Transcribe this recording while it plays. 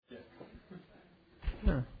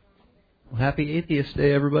Happy Atheist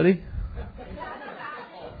Day, everybody.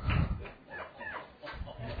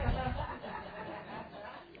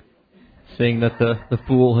 Saying that the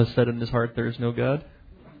fool has said in his heart there is no God.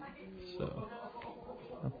 So,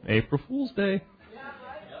 April Fool's Day.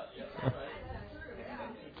 So,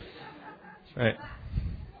 that's right.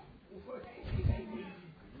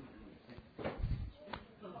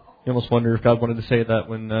 You almost wonder if God wanted to say that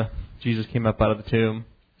when Jesus came up out of the tomb.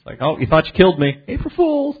 It's like, oh, you thought you killed me. April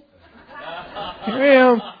Fools. Here I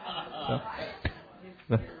am.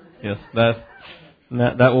 So, yes,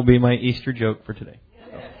 that will be my Easter joke for today.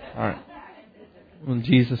 So, all right. Well,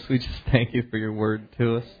 Jesus, we just thank you for your word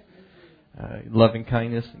to us. Loving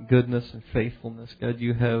kindness and goodness and faithfulness. God,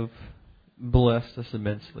 you have blessed us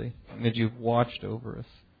immensely. God, you've watched over us.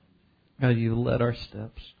 God, you led our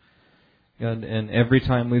steps. God, and every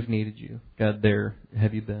time we've needed you, God, there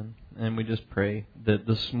have you been. And we just pray that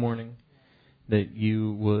this morning that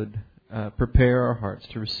you would prepare our hearts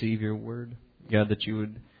to receive your word. God, that you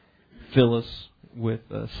would fill us with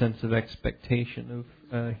a sense of expectation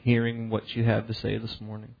of hearing what you have to say this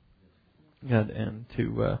morning. God, and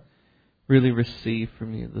to really receive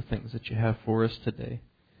from you the things that you have for us today.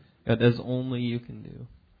 God, as only you can do.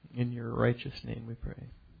 In your righteous name we pray.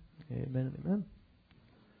 Amen and amen.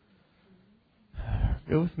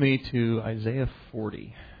 Go with me to Isaiah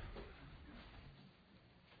 40.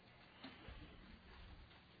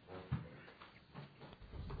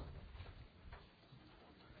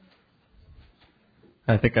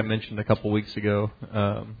 I think I mentioned a couple weeks ago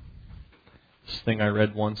this thing I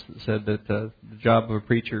read once that said that the job of a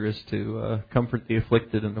preacher is to comfort the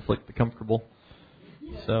afflicted and afflict the comfortable.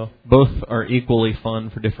 So both are equally fun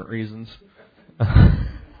for different reasons.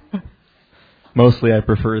 Mostly I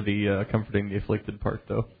prefer the comforting the afflicted part,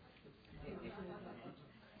 though.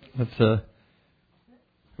 That's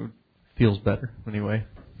feels better anyway.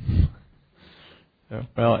 So,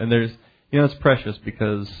 well, and there's, it's precious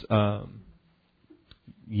because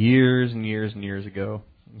years and years and years ago,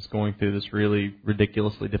 I was going through this really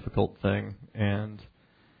ridiculously difficult thing, and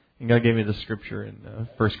God gave me the scripture in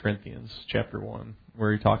 1 Corinthians chapter 1,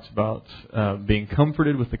 where he talks about being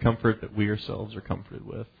comforted with the comfort that we ourselves are comforted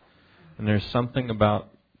with. And there's something about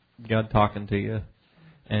God talking to you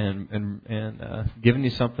and giving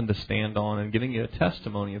you something to stand on and giving you a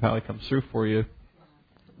testimony of how he comes through for you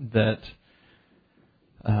that,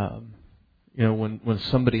 when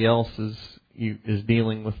somebody else is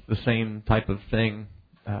dealing with the same type of thing,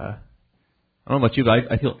 I don't know about you,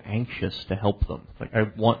 but I feel anxious to help them. It's like I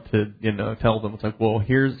want to, tell them. It's like, well,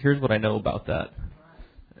 here's what I know about that,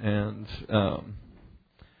 and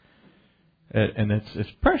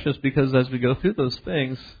it's precious because as we go through those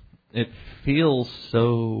things, it feels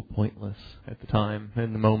so pointless at the time.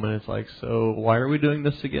 In the moment, it's like, so why are we doing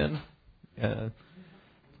this again? Kind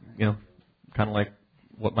of like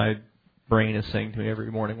what my brain is saying to me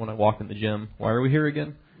every morning when I walk in the gym. Why are we here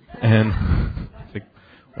again? And it's like,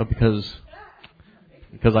 well, because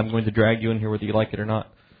I'm going to drag you in here whether you like it or not.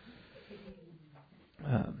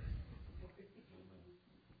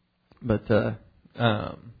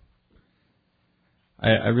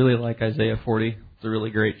 I really like Isaiah 40. It's a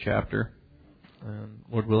really great chapter.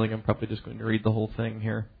 Lord willing, I'm probably just going to read the whole thing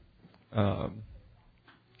here.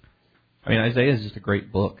 Isaiah is just a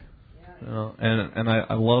great book. And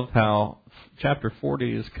I love how chapter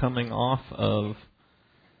 40 is coming off of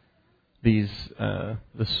this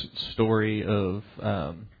story of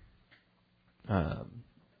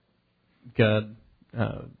God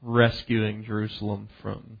rescuing Jerusalem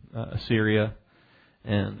from Assyria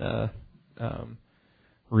and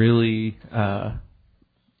really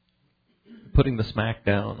putting the smack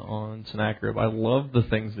down on Sennacherib. I love the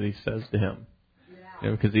things that he says to him.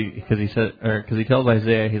 Because he tells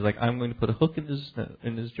Isaiah, he's like, I'm going to put a hook in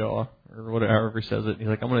his jaw, or whatever, however he says it. He's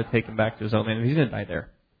like, I'm going to take him back to his own land, and he's going to die there.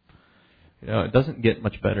 It doesn't get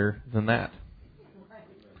much better than that.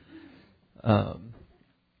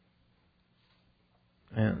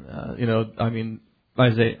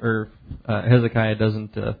 Hezekiah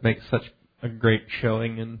doesn't make such a great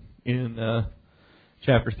showing in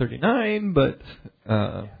chapter 39, but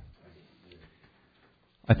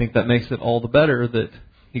I think that makes it all the better that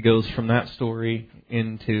he goes from that story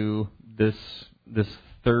into this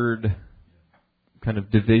third kind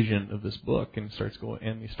of division of this book and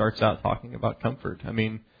he starts out talking about comfort.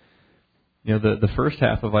 The first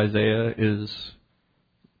half of Isaiah is,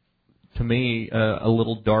 to me, a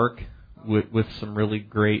little dark with some really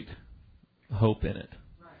great hope in it.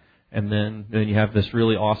 And then you have this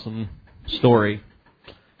really awesome story.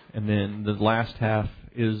 And then the last half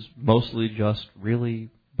is mostly just really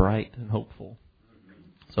bright and hopeful.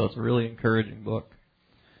 So it's a really encouraging book.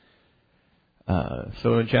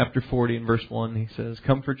 So in chapter 40 in verse 1, he says,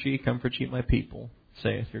 comfort ye, my people,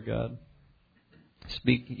 saith your God.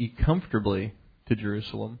 Speak ye comfortably to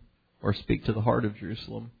Jerusalem, or speak to the heart of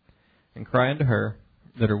Jerusalem, and cry unto her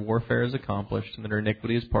that her warfare is accomplished, and that her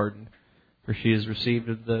iniquity is pardoned, for she has received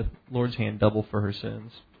of the Lord's hand double for her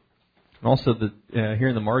sins. And also, here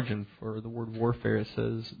in the margin for the word warfare, it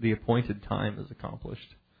says the appointed time is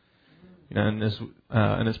accomplished. And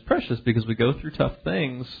it's precious because we go through tough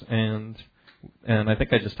things, and I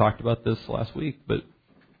think I just talked about this last week, but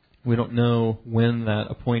we don't know when that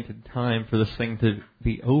appointed time for this thing to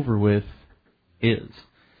be over with is.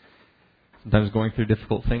 Sometimes going through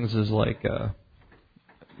difficult things is like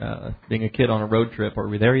being a kid on a road trip. Are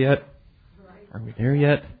we there yet? Are we there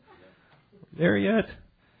yet? Are we there yet?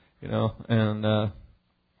 And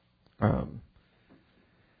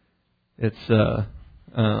it's a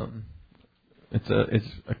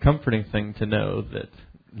comforting thing to know that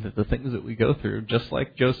the things that we go through, just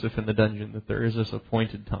like Joseph in the dungeon, that there is this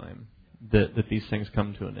appointed time that these things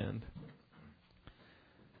come to an end.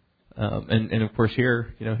 And of course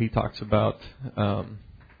here, he talks about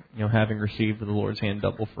having received the Lord's hand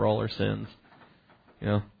double for all our sins.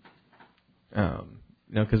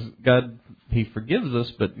 Because God, He forgives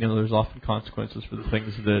us, but there's often consequences for the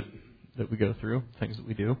things that we go through, things that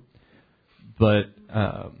we do. But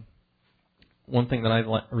one thing that I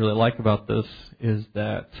really like about this is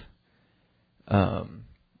that a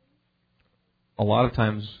lot of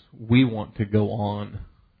times we want to go on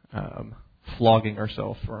flogging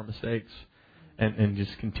ourselves for our mistakes and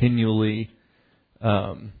just continually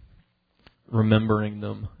remembering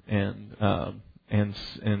them and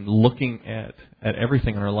looking at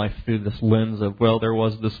everything in our life through this lens of, well, there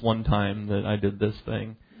was this one time that I did this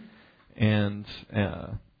thing, and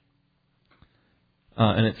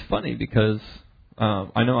it's funny because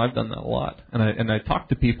I know I've done that a lot, and I talk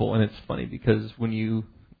to people, and it's funny because when you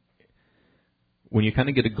kind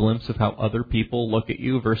of get a glimpse of how other people look at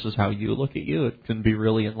you versus how you look at you, it can be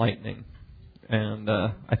really enlightening. And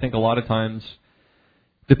I think a lot of times,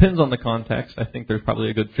 depends on the context. I think there's probably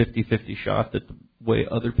a good 50-50 shot that the way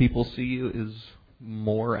other people see you is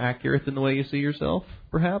more accurate than the way you see yourself,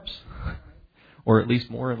 perhaps, or at least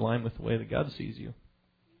more in line with the way that God sees you.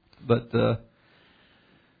 But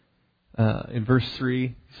in verse 3,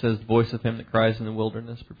 it says, the voice of him that cries in the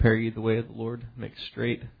wilderness, prepare ye the way of the Lord, make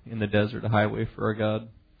straight in the desert a highway for our God.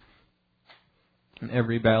 And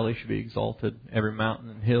every valley shall be exalted, every mountain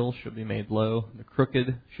and hill shall be made low, the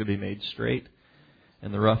crooked shall be made straight,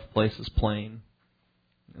 and the rough places plain.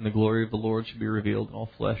 And the glory of the Lord shall be revealed, and all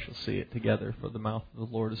flesh shall see it together, for the mouth of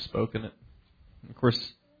the Lord has spoken it. And of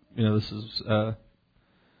course, this is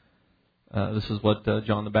what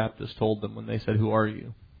John the Baptist told them when they said, "Who are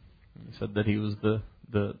you?" And he said that he was the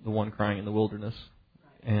one crying in the wilderness.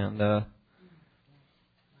 And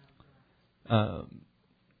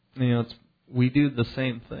we do the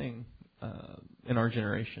same thing in our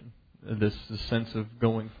generation. This sense of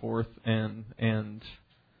going forth and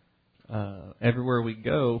everywhere we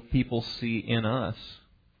go, people see in us,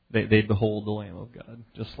 they behold the Lamb of God,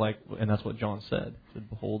 just like, and that's what John said. He said,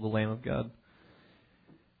 "Behold the Lamb of God."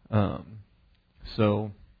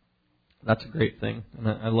 So that's a great thing, and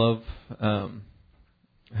I love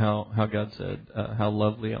how God said, "How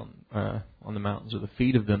lovely on the mountains are the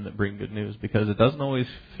feet of them that bring good news," because it doesn't always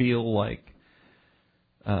feel like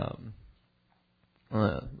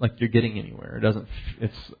you're getting anywhere. It doesn't.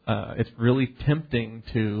 It's really tempting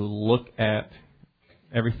to look at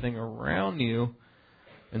everything around you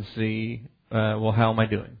and see, well, how am I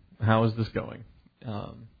doing? How is this going?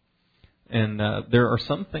 And there are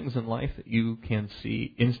some things in life that you can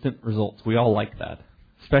see instant results. We all like that,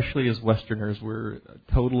 especially as Westerners. We're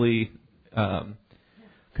totally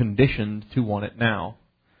conditioned to want it now.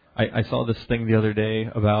 I saw this thing the other day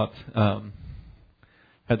about.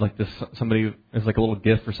 Had like this, somebody, it's like a little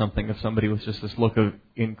GIF or something of somebody with just this look of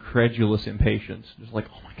incredulous impatience. Just like,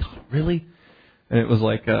 oh my God, really? And it was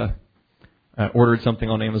like, I ordered something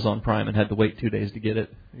on Amazon Prime and had to wait 2 days to get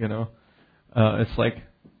it, It's like,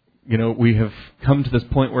 we have come to this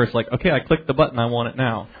point where it's like, okay, I clicked the button, I want it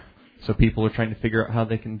now. So people are trying to figure out how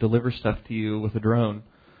they can deliver stuff to you with a drone,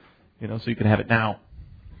 so you can have it now.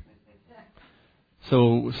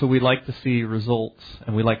 So we like to see results,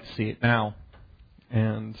 and we like to see it now.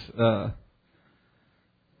 And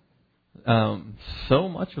so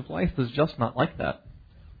much of life is just not like that.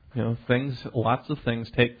 Lots of things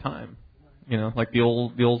take time. Like the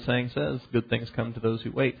old saying says, "Good things come to those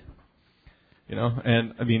who wait."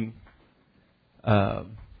 And I mean,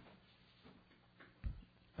 and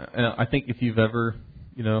I think if you've ever,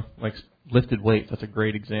 lifted weights, that's a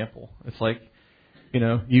great example. It's like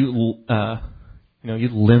You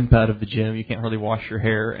limp out of the gym, you can't hardly wash your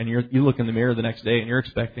hair, and you look in the mirror the next day and you're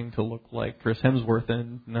expecting to look like Chris Hemsworth,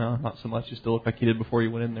 and no, not so much. You still look like you did before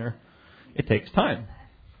you went in there. It takes time.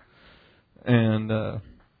 And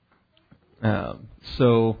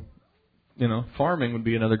so, farming would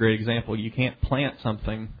be another great example. You can't plant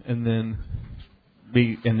something and then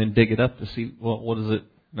dig it up to see, well, what is it?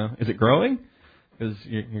 Is it growing? Because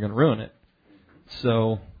you're going to ruin it.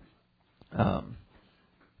 So,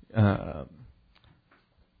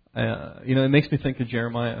 it makes me think of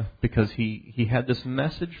Jeremiah, because he had this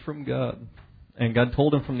message from God, and God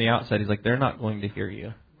told him from the outside, He's like, they're not going to hear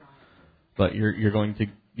you, but you're going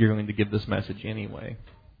to give this message anyway.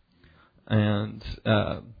 And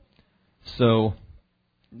so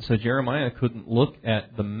Jeremiah couldn't look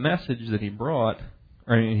at the message that he brought,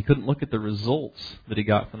 he couldn't look at the results that he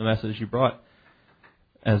got from the message he brought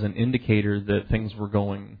as an indicator that things were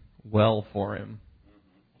going well for him.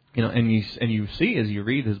 And you see as you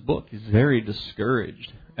read his book, he's very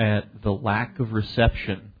discouraged at the lack of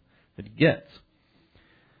reception that he gets.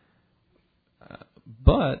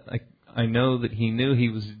 But I know that he knew he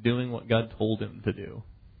was doing what God told him to do.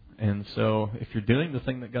 And so if you're doing the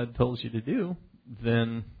thing that God tells you to do,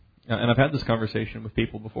 then, and I've had this conversation with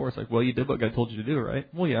people before, it's like, well, you did what God told you to do, right?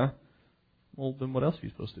 Well, yeah. Well, then what else are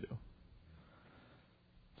you supposed to do?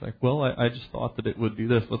 It's like, well, I just thought that it would do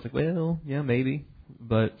this. Well, it's like, well, yeah, maybe.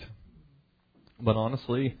 But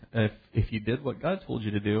honestly, if you did what God told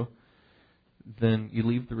you to do, then you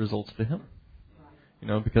leave the results to Him.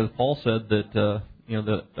 Because Paul said that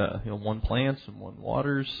one plants and one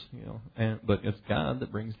waters, but it's God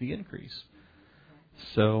that brings the increase.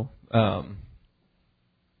 So God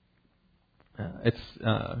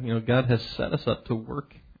has set us up to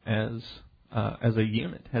work as a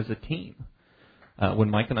unit, as a team.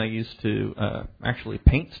 When Mike and I used to actually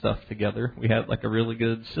paint stuff together, we had like a really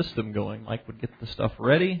good system going. Mike would get the stuff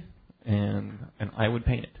ready, and I would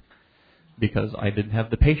paint it, because I didn't have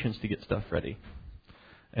the patience to get stuff ready.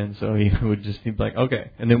 And so he'd be like,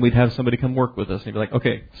 okay. And then we'd have somebody come work with us, and he'd be like,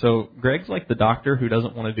 okay, so Greg's like the doctor who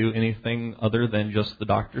doesn't want to do anything other than just the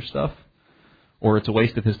doctor stuff, or it's a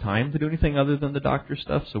waste of his time to do anything other than the doctor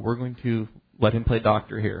stuff, so we're going to let him play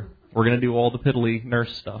doctor here. We're going to do all the piddly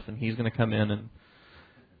nurse stuff, and he's going to come in and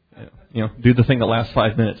do the thing that lasts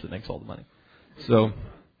 5 minutes that makes all the money. So,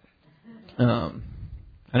 I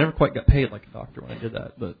never quite got paid like a doctor when I did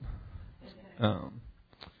that, but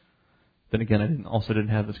then again, I didn't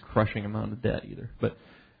have this crushing amount of debt either. But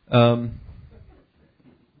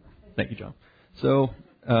thank you, John. So,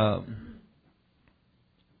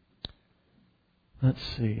 let's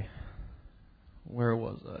see. Where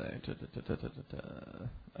was I?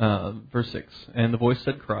 Verse 6. And the voice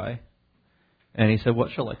said, cry. And he said,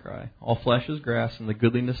 what shall I cry? All flesh is grass, and the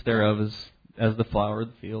goodliness thereof is as the flower of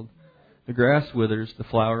the field. The grass withers, the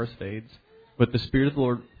flower fades, but the Spirit of the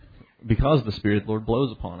Lord, because the Spirit of the Lord blows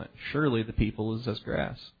upon it. Surely the people is as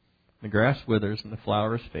grass. The grass withers, and the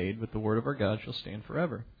flowers fade, but the word of our God shall stand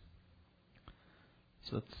forever.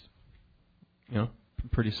 So that's,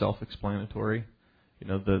 pretty self-explanatory.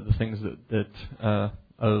 The things that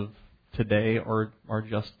of today are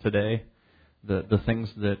just today. The things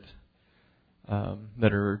that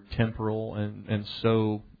are temporal and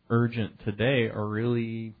so urgent today are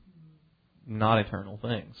really not eternal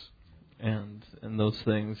things, and those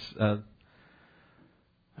things are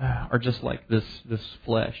just like this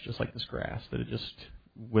flesh, just like this grass, that it just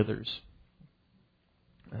withers.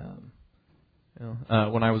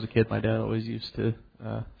 When I was a kid, my dad always used to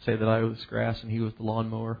say that I was grass and he was the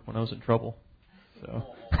lawnmower when I was in trouble. So,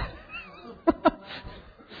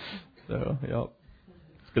 yep,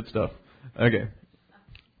 it's good stuff. Okay.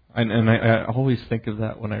 And I always think of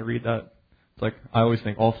that when I read that. It's like, I always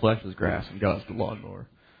think all flesh is grass and God's the lawnmower.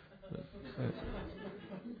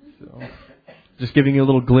 So, just giving you a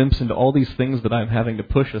little glimpse into all these things that I'm having to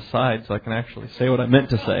push aside so I can actually say what I meant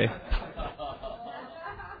to say.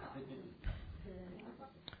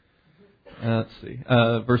 Let's see.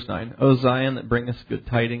 Verse 9. O Zion, that bringest good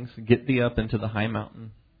tidings, get thee up into the high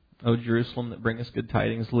mountain. O Jerusalem, that bringest good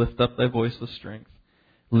tidings, lift up thy voice with strength.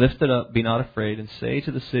 Lift it up, be not afraid, and say to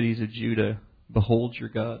the cities of Judah, behold your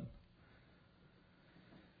God.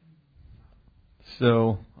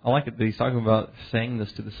 So, I like it that he's talking about saying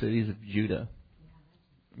this to the cities of Judah.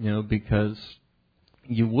 Because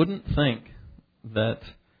you wouldn't think that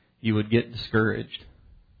you would get discouraged.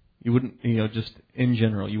 You wouldn't, just in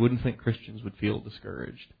general, you wouldn't think Christians would feel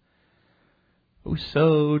discouraged. But we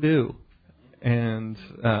so do. And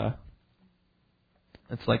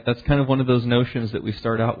it's like, that's kind of one of those notions that we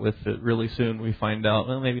start out with that really soon we find out,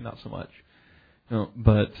 well, maybe not so much.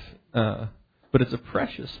 But But it's a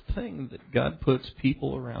precious thing that God puts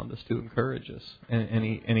people around us to encourage us.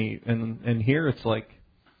 And here it's like,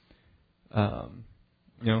 I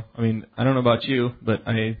don't know about you, but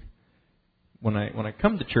when I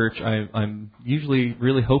come to church, I'm usually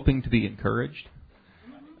really hoping to be encouraged,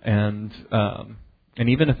 and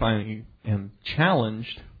even if I am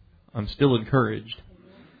challenged, I'm still encouraged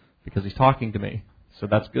because He's talking to me. So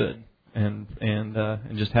that's good. And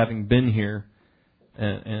just having been here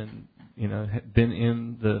and been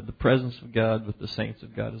in the presence of God with the saints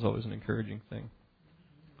of God is always an encouraging thing.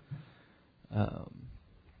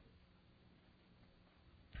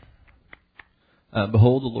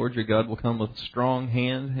 Behold, the Lord your God will come with a strong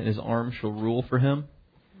hand, and His arm shall rule for Him.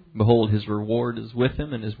 Behold, His reward is with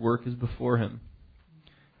Him, and His work is before Him.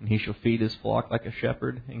 And He shall feed His flock like a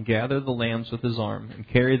shepherd, and gather the lambs with His arm, and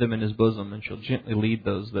carry them in His bosom, and shall gently lead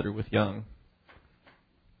those that are with young.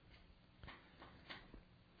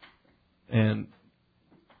 And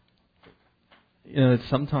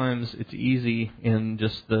sometimes it's easy in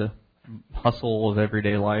just the hustle of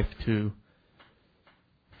everyday life to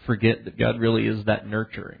forget that God really is that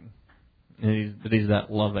nurturing, and that He's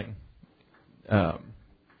that loving.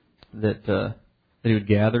 That He would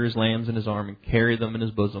gather His lambs in His arm and carry them in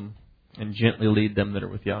His bosom, and gently lead them that are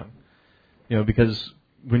with young. Because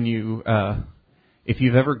when you, if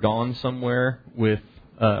you've ever gone somewhere with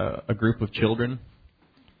a group of children,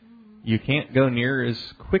 you can't go near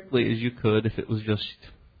as quickly as you could if it was just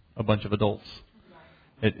a bunch of adults.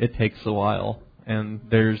 It takes a while, and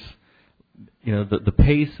there's, the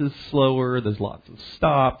pace is slower. There's lots of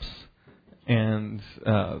stops, and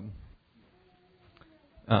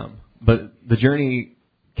but the journey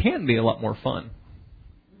can be a lot more fun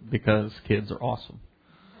because kids are awesome.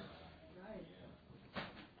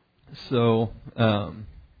 So,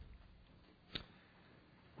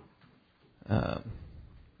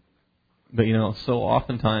 but so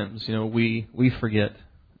oftentimes, we forget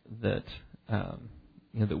that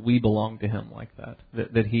that we belong to Him like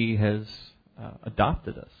that He has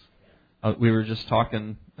adopted us. We were just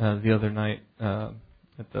talking the other night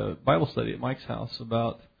at the Bible study at Mike's house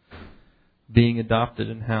about being adopted,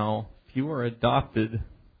 and how if you are adopted,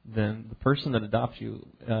 then the person that adopts you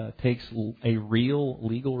takes a real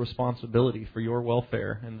legal responsibility for your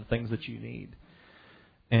welfare and the things that you need.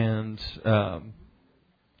 And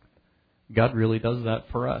God really does that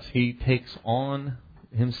for us. He takes on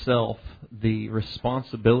Himself the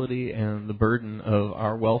responsibility and the burden of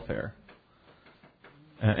our welfare.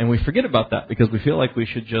 And we forget about that because we feel like we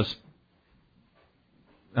should just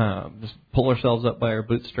pull ourselves up by our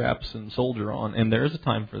bootstraps and soldier on. And there is a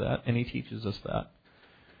time for that, and He teaches us that.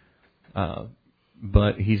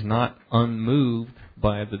 But He's not unmoved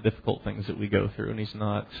by the difficult things that we go through, and He's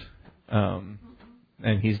not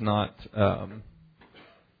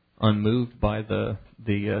unmoved by the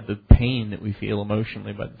pain that we feel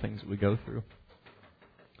emotionally by the things that we go through.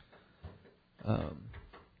 I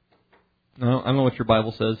don't know what your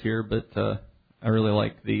Bible says here, but I really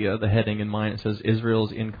like the heading in mine. It says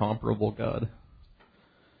Israel's incomparable God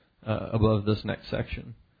above this next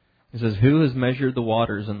section. It says, "Who has measured the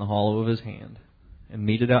waters in the hollow of His hand, and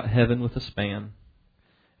meted out heaven with a span,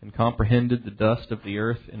 and comprehended the dust of the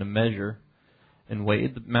earth in a measure, and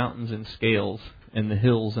weighed the mountains in scales, and the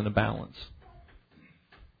hills in a balance?"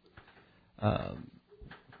 A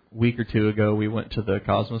week or two ago, we went to the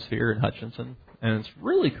Cosmosphere in Hutchinson, and it's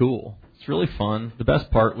really cool. It's really fun. The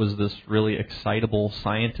best part was this really excitable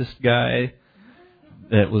scientist guy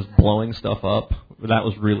that was blowing stuff up. That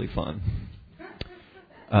was really fun.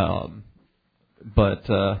 But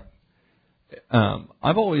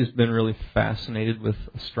I've always been really fascinated with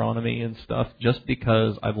astronomy and stuff just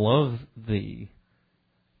because I love the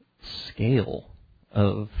scale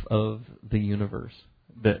of the universe.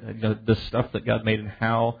 The stuff that God made and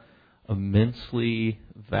how immensely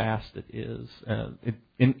vast it is,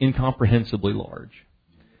 incomprehensibly large,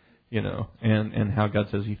 and how God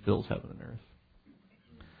says He fills heaven and earth,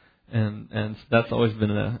 and that's always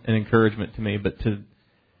been an encouragement to me. But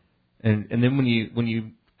and then when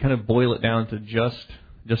you kind of boil it down to just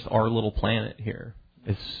our little planet here,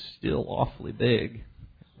 it's still awfully big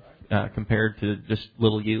compared to just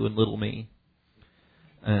little you and little me,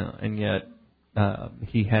 and yet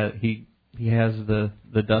He has the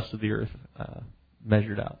dust of the earth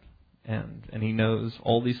measured out, and He knows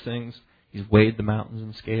all these things. He's weighed the mountains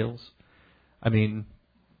in scales. I mean,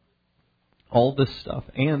 all this stuff,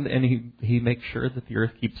 and He makes sure that the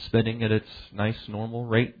earth keeps spinning at its nice normal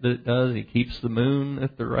rate that it does. He keeps the moon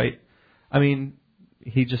at the right. I mean,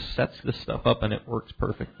 He just sets this stuff up, and it works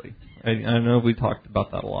perfectly. I know we talked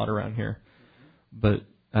about that a lot around here, but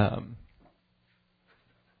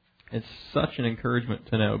It's such an encouragement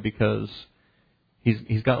to know because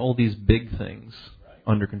he's got all these big things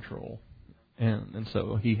under control. And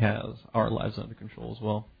so he has our lives under control as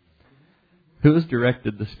well. Who has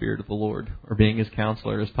directed the Spirit of the Lord, or being his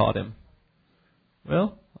counselor has taught him?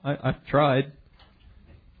 Well, I've tried.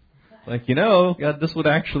 Like, God, this would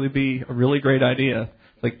actually be a really great idea.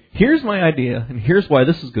 Like, here's my idea, and here's why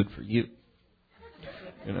this is good for you.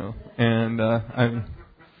 And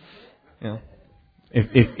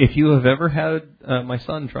if you have ever had my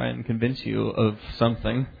son try and convince you of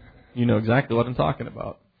something, you know exactly what I'm talking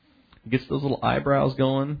about. He gets those little eyebrows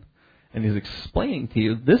going, and he's explaining to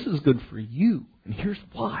you, this is good for you, and here's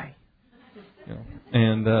why.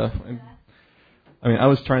 I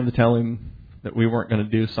was trying to tell him that we weren't going to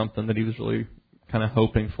do something that he was really kind of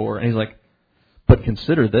hoping for, and he's like, but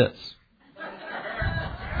consider this.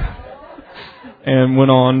 And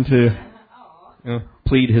went on to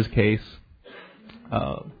plead his case.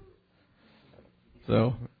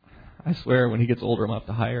 So I swear when he gets older, I'm going to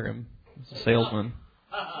have to hire him as a salesman.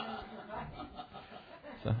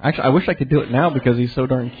 So, actually, I wish I could do it now because he's so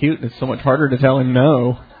darn cute and it's so much harder to tell him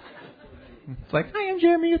no. It's like, hi, I'm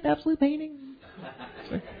Jeremy with Absolute Painting.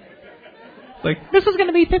 It's like this is going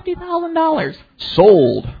to be $50,000.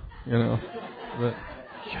 Sold. But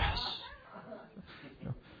yes.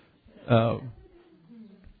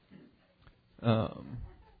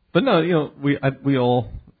 But no, we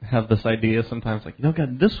all have this idea sometimes, like,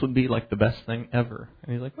 God, this would be like the best thing ever.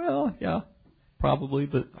 And he's like, well, yeah, probably,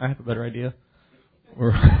 but I have a better idea.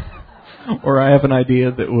 Or I have an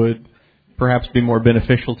idea that would perhaps be more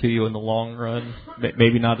beneficial to you in the long run.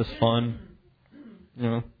 Maybe not as fun.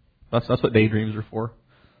 That's what daydreams are for.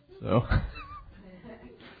 So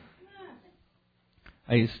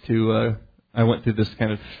I went through this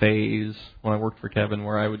kind of phase when I worked for Kevin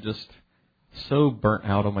where I would just so burnt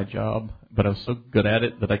out on my job, but I was so good at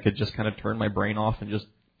it that I could just kind of turn my brain off and just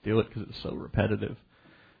do it because it was so repetitive.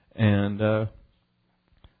 And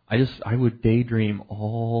I would daydream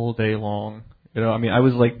all day long. I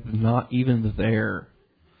was like not even there.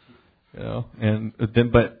 And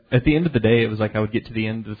then, but at the end of the day, it was like I would get to the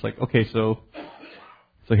end. It's like, okay, so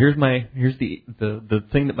here's the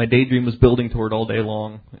thing that my daydream was building toward all day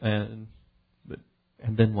long, and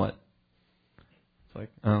then what? It's like,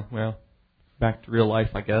 oh well, back to real life,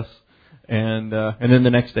 I guess. And then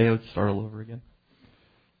the next day I would start all over again.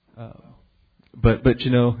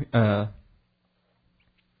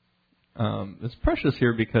 It's precious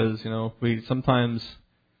here because we sometimes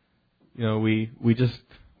we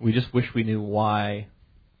just wish we knew why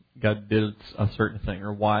God did a certain thing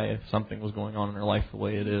or why something was going on in our life the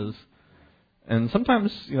way it is. And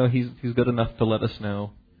sometimes He's good enough to let us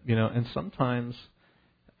know, and sometimes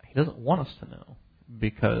He doesn't want us to know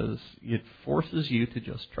because it forces you to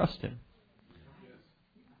just trust Him.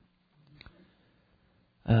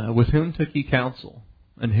 With whom took He counsel?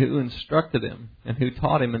 And who instructed him, and who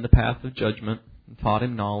taught him in the path of judgment, and taught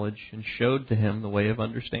him knowledge, and showed to him the way of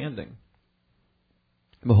understanding?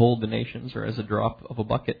 Behold, the nations are as a drop of a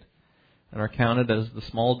bucket, and are counted as the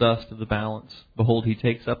small dust of the balance. Behold, he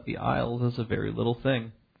takes up the isles as a very little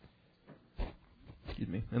thing.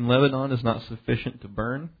 And Lebanon is not sufficient to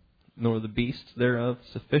burn, nor the beasts thereof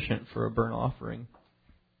sufficient for a burnt offering.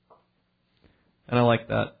 And I like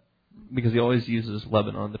that, because he always uses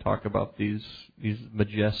Lebanon to talk about these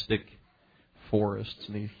majestic forests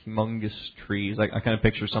and these humongous trees. I kind of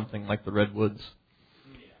picture something like the redwoods,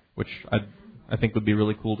 which I think would be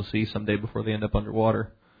really cool to see someday before they end up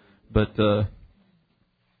underwater. But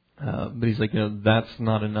he's like, that's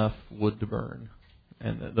not enough wood to burn,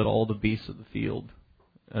 and that all the beasts of the field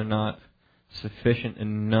are not sufficient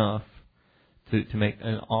enough to make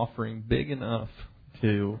an offering big enough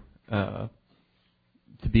to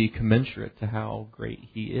be commensurate to how great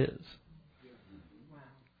He is.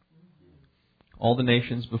 All the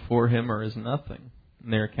nations before Him are as nothing,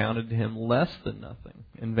 and they are counted to Him less than nothing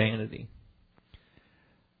in vanity.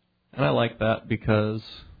 And I like that because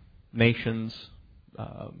nations,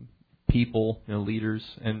 people, leaders,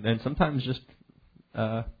 and sometimes just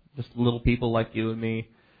little people like you and me,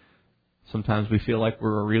 sometimes we feel like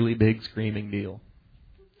we're a really big screaming deal.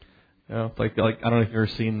 It's like I don't know if you've ever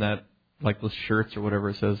seen that, like those shirts or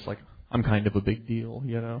whatever. It says like, I'm kind of a big deal.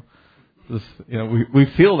 We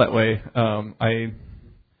feel that way. I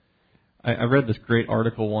read this great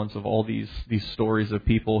article once of all these stories of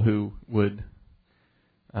people who would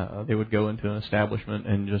they would go into an establishment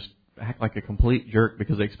and just act like a complete jerk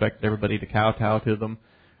because they expected everybody to kowtow to them,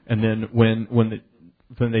 and then when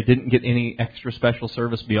they didn't get any extra special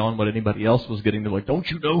service beyond what anybody else was getting, they're like,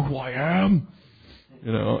 "Don't you know who I am?"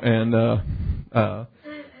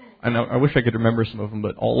 I wish I could remember some of them,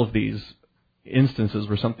 but all of these instances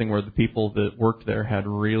were something where the people that worked there had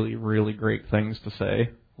really, really great things to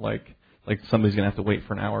say. Like somebody's going to have to wait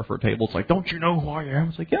for an hour for a table. It's like, don't you know who I am?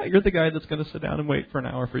 It's like, yeah, you're the guy that's going to sit down and wait for an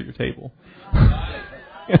hour for your table.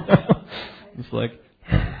 It's like,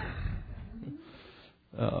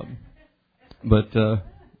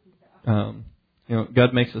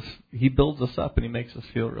 God makes us, He builds us up and He makes us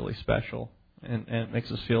feel really special. And it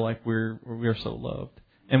makes us feel like we are so loved.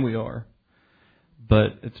 And we are.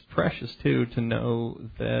 But it's precious, too, to know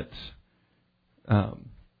that,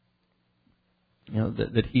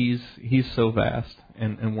 that He's so vast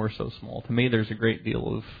and we're so small. To me, there's a great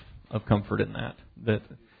deal of comfort in that. That,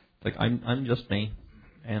 like, I'm just me,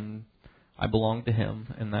 and I belong to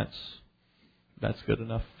Him, and that's good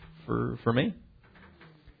enough for me.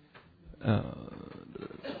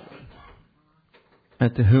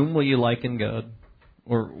 And to whom will you liken God?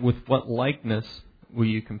 Or with what likeness will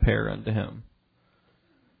you compare unto Him?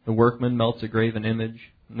 The workman melts a graven image,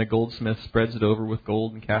 and the goldsmith spreads it over with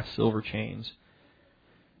gold and casts silver chains.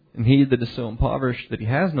 And he that is so impoverished that he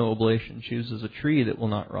has no oblation chooses a tree that will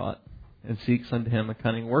not rot, and seeks unto him a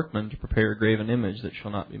cunning workman to prepare a graven image that shall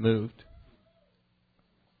not be moved.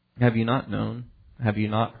 Have you not known? Have you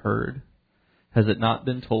not heard? Has it not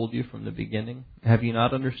been told you from the beginning? Have you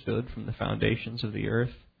not understood from the foundations of the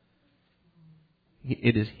earth?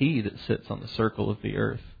 It is He that sits on the circle of the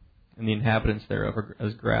earth, and the inhabitants thereof are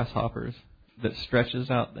as grasshoppers, that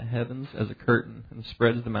stretches out the heavens as a curtain, and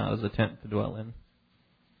spreads them out as a tent to dwell in.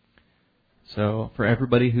 So, for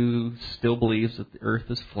everybody who still believes that the earth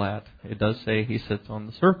is flat, it does say He sits on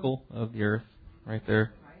the circle of the earth, right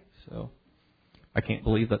there. So, I can't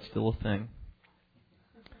believe that's still a thing.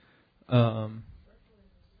 I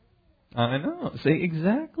know. See,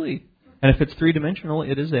 exactly. And if it's three-dimensional,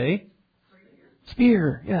 it is a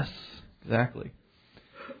sphere. Yes, exactly.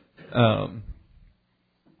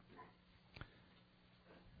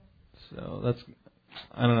 So that's,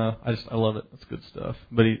 I don't know. I love it. It's good stuff.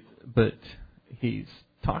 But he's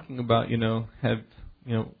talking about,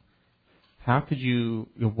 how could you,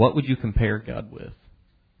 what would you compare God with?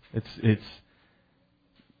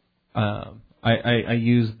 I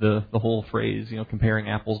use the whole phrase, comparing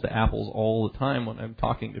apples to apples all the time when I'm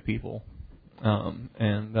talking to people,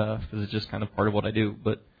 because it's just kind of part of what I do.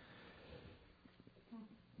 But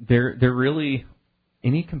there really,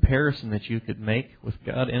 any comparison that you could make with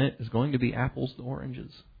God in it is going to be apples to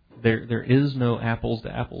oranges. There is no apples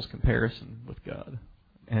to apples comparison with God.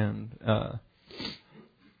 And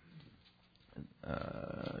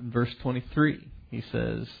in verse 23, he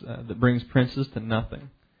says, that brings princes to nothing,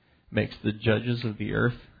 makes the judges of the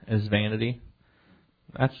earth as vanity.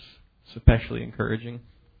 That's especially encouraging.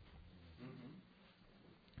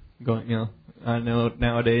 I know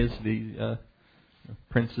nowadays the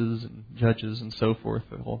princes and judges and so forth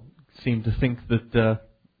all seem to think that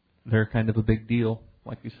they're kind of a big deal,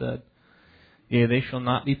 like you said. Yeah, they shall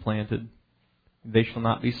not be planted, they shall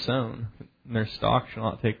not be sown, and their stalk shall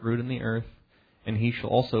not take root in the earth, and He shall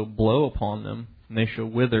also blow upon them, and they shall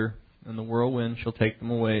wither, and the whirlwind shall take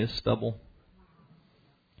them away as stubble.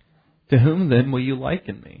 To whom then will you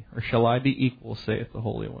liken me, or shall I be equal, saith the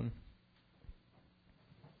Holy One?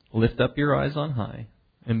 Lift up your eyes on high,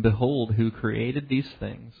 and behold who created these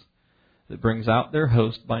things, that brings out their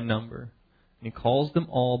host by number, and He calls them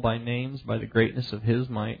all by names by the greatness of His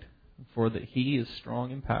might, for that He is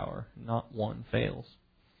strong in power, not one fails.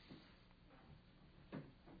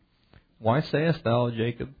 Why sayest thou, O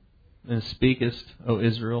Jacob, and speakest, O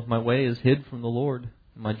Israel, my way is hid from the Lord,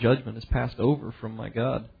 and my judgment is passed over from my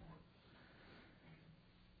God?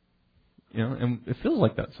 And it feels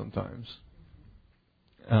like that sometimes.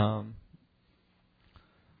 And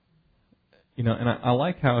I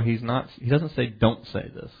like how he doesn't say don't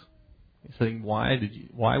say this. He's saying why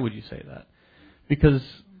would you say that? Because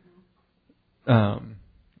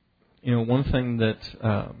one thing that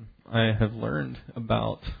I have learned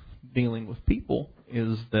about dealing with people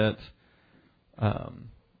is that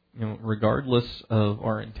regardless of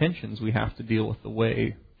our intentions, we have to deal with the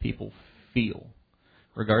way people feel,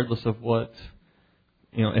 regardless of what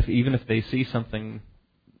even if they see something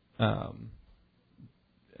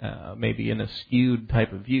maybe in a skewed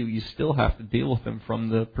type of view, you still have to deal with them from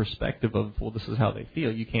the perspective of, well, this is how they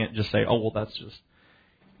feel. You can't just say, oh, well, that's just,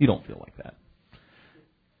 you don't feel like that.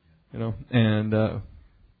 And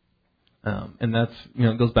that's,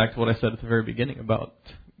 it goes back to what I said at the very beginning about,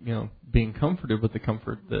 being comforted with the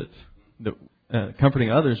comfort that comforting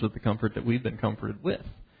others with the comfort that we've been comforted with.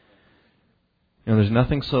 There's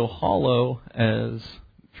nothing so hollow as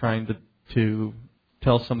trying to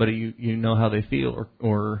tell somebody you know how they feel,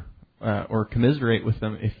 or or commiserate with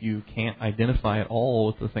them if you can't identify at all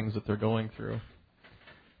with the things that they're going through.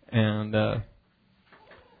 And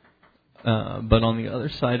but on the other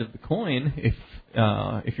side of the coin,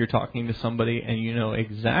 if you're talking to somebody and you know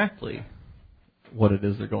exactly what it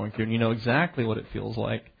is they're going through, and you know exactly what it feels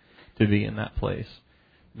like to be in that place,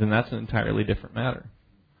 then that's an entirely different matter.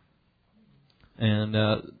 And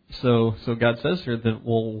so God says here that,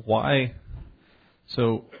 well, why?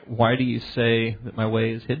 So why do you say that my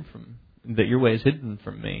way is that your way is hidden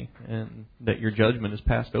from me, and that your judgment is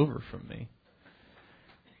passed over from me?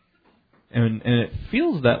 And it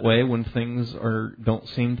feels that way when things don't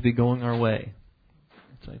seem to be going our way.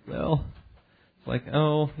 It's like, well, it's like,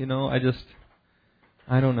 oh,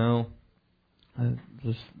 I don't know.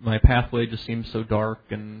 My pathway just seems so dark,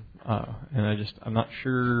 and I'm not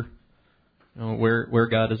sure, where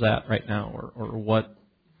God is at right now, or what,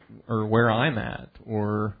 or where I'm at,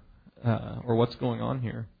 or what's going on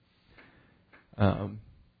here. And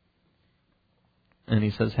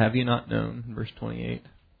he says, "Have you not known?" In verse 28,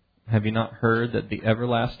 "Have you not heard that the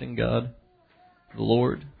everlasting God, the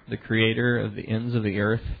Lord, the Creator of the ends of the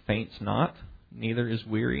earth, faints not, neither is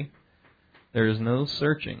weary? There is no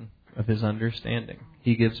searching of His understanding.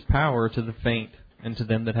 He gives power to the faint, and to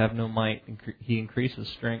them that have no might, He increases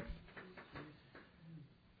strength."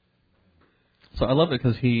 So I love it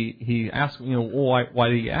because he asks, why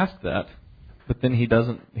do you ask that? But then he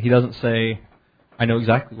doesn't say, "I know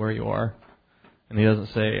exactly where you are," and he doesn't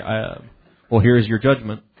say, "Well, here is your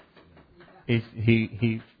judgment."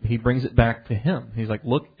 He brings it back to Him. He's like,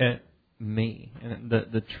 "Look at me and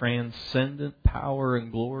the transcendent power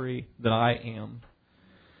and glory that I am."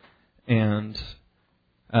 And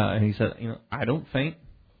he said, "I don't faint,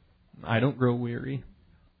 I don't grow weary.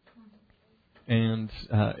 And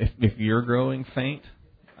if you're growing faint,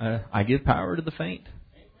 I give power to the faint.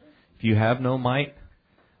 If you have no might,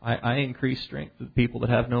 I increase strength to the people that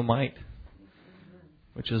have no might."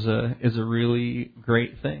 Which is a really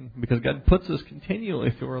great thing, because God puts us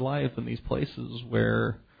continually through our life in these places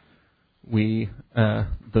where we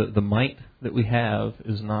the might that we have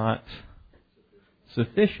is not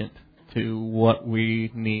sufficient to what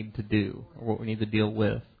we need to do or what we need to deal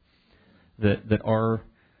with. That our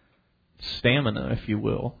stamina, if you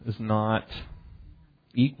will, is not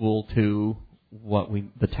equal to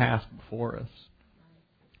the task before us.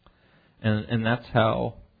 And that's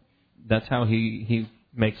how he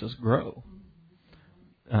makes us grow.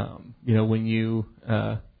 When you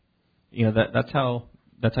that's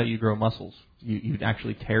how you grow muscles. You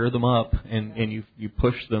actually tear them up and you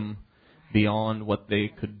push them beyond what they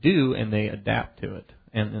could do, and they adapt to it,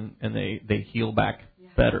 and they heal back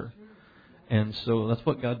better. And so that's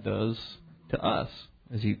what God does to us,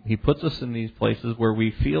 is He puts us in these places where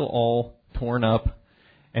we feel all torn up.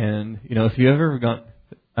 And if you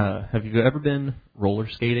have you ever been roller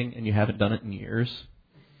skating and you haven't done it in years?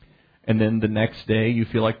 And then the next day you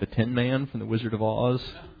feel like the Tin Man from the Wizard of Oz,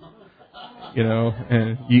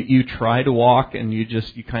 and you try to walk and you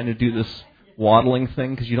kind of do this waddling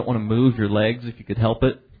thing because you don't want to move your legs if you could help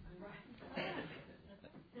it.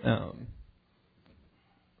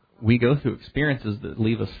 We go through experiences that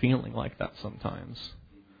leave us feeling like that sometimes,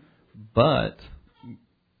 but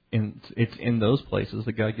it's in those places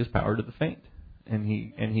that God gives power to the faint. And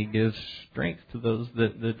he gives strength to those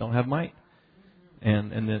that don't have might,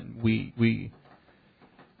 and then we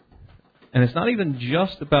and it's not even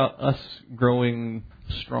just about us growing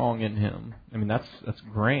strong in Him. I mean, that's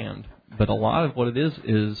grand, but a lot of what it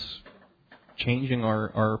is changing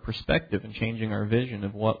our perspective and changing our vision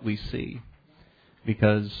of what we see,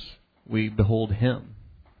 because we behold Him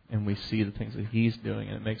and we see the things that He's doing,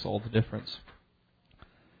 and it makes all the difference.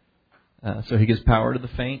 So He gives power to the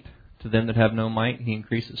faint. To them that have no might, He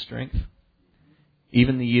increases strength.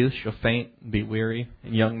 Even the youth shall faint and be weary,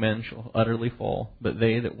 and young men shall utterly fall. But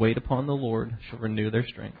they that wait upon the Lord shall renew their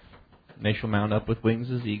strength. And they shall mount up with wings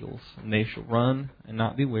as eagles. And they shall run and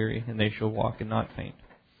not be weary, and they shall walk and not faint.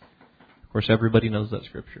 Of course, everybody knows that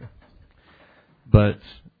scripture. But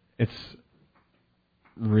it's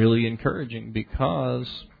really encouraging because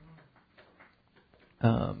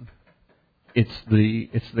it's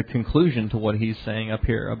the conclusion to what he's saying up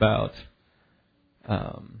here about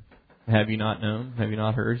have you not known? Have you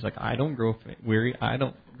not heard? He's like, I don't grow weary. I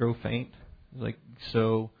don't grow faint. He's like,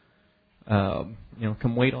 so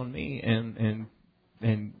come wait on me and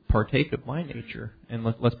partake of my nature, and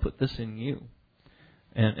let's put this in you.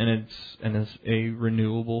 And it's a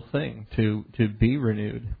renewable thing to be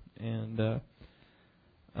renewed, and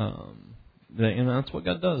that's what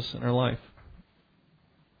God does in our life.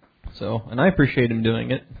 So, and I appreciate Him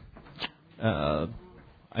doing it. I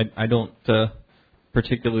don't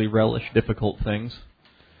particularly relish difficult things.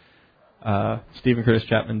 Stephen Curtis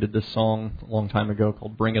Chapman did this song a long time ago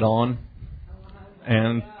called "Bring It On,"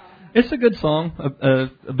 and it's a good song,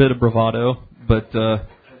 a bit of bravado, but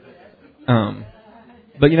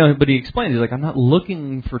he explains, he's like, I'm not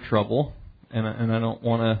looking for trouble, and I don't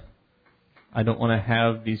want to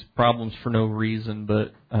have these problems for no reason,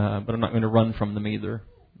 but I'm not going to run from them either,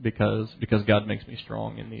 because God makes me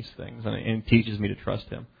strong in these things, and teaches me to trust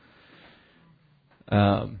Him.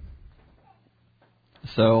 I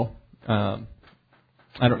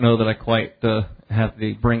don't know that I quite have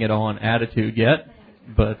the bring it on attitude yet,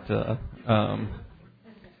 but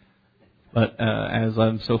as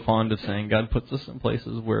I'm so fond of saying, God puts us in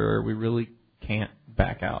places where we really can't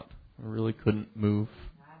back out. We really couldn't move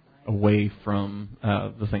away from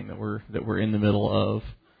the thing that we're in the middle of,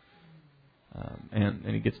 and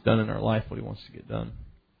He gets done in our life what He wants to get done.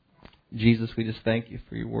 Jesus, we just thank You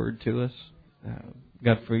for Your word to us,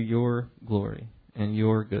 God, for Your glory and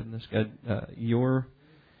Your goodness, God, Your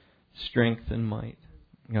strength and might,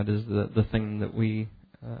 God, is the thing that we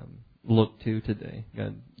look to today,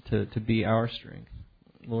 God, to be our strength,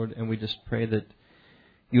 Lord. And we just pray that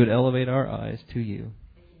You would elevate our eyes to You,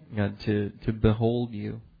 God, to behold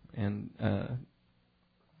You and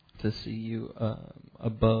to see You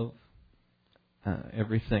above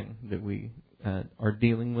everything that we are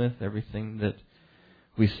dealing with, everything that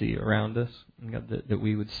we see around us, and God, that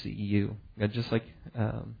we would see You, God, just like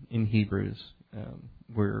in Hebrews,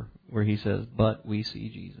 where He says, "But we see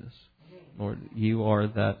Jesus." Lord, You are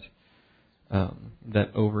that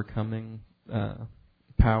overcoming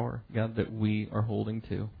power, God, that we are holding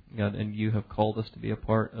to, God, and You have called us to be a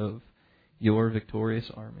part of Your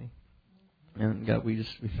victorious army. And God, we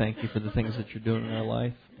thank You for the things that You're doing in our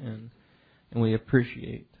life, and we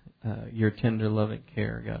appreciate Your tender, loving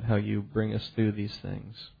care, God, how You bring us through these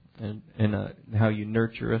things, and how You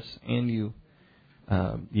nurture us, and You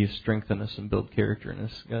strengthen us and build character in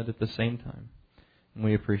us, God, at the same time. And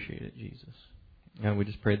we appreciate it, Jesus. And we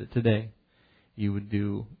just pray that today You would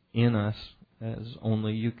do in us as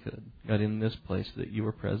only You could, God, in this place, that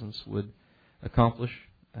Your presence would accomplish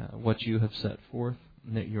what You have set forth,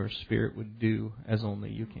 and that Your Spirit would do as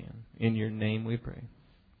only You can. In Your name we pray.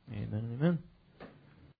 Amen and amen.